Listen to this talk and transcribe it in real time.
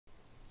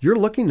You're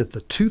looking at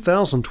the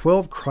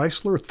 2012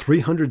 Chrysler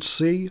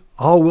 300C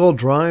all-wheel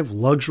drive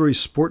luxury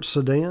sports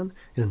sedan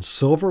in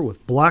silver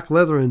with black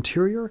leather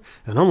interior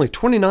and only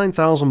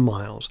 29,000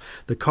 miles.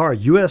 The car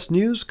U.S.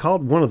 News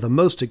called one of the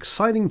most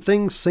exciting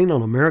things seen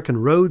on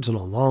American roads in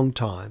a long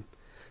time.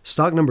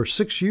 Stock number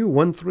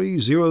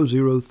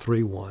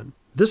 6U130031.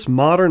 This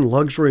modern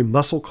luxury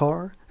muscle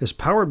car is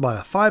powered by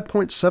a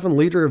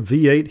 5.7-liter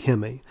V8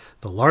 Hemi,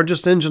 the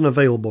largest engine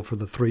available for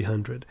the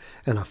 300,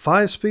 and a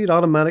 5-speed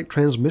automatic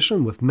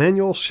transmission with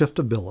manual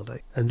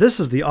shiftability. And this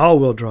is the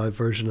all-wheel drive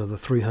version of the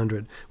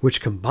 300,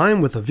 which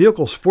combined with the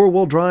vehicle's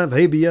 4-wheel drive,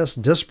 ABS,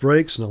 disc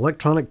brakes, and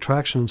electronic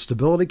traction and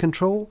stability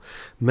control,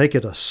 make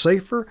it a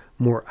safer,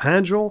 more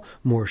agile,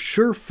 more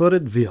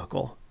sure-footed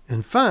vehicle.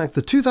 In fact,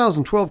 the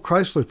 2012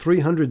 Chrysler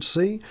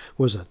 300C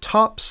was a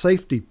top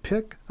safety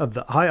pick of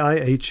the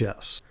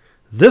IIHS.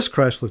 This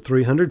Chrysler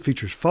 300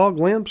 features fog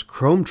lamps,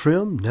 chrome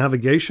trim,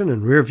 navigation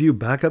and rear-view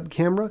backup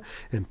camera,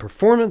 and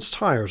performance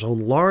tires on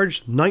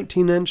large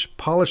 19-inch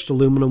polished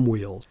aluminum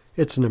wheels.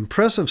 It's an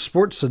impressive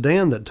sports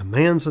sedan that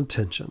demands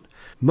attention.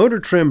 Motor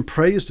Trend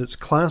praised its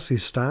classy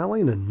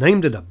styling and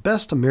named it a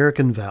Best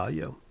American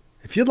Value.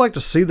 If you'd like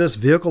to see this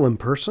vehicle in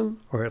person,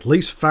 or at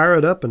least fire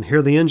it up and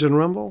hear the engine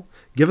rumble,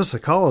 give us a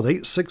call at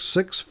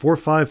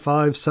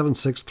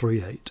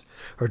 866-455-7638,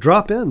 or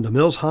drop in to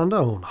Mills Honda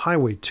on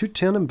Highway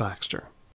 210 in Baxter.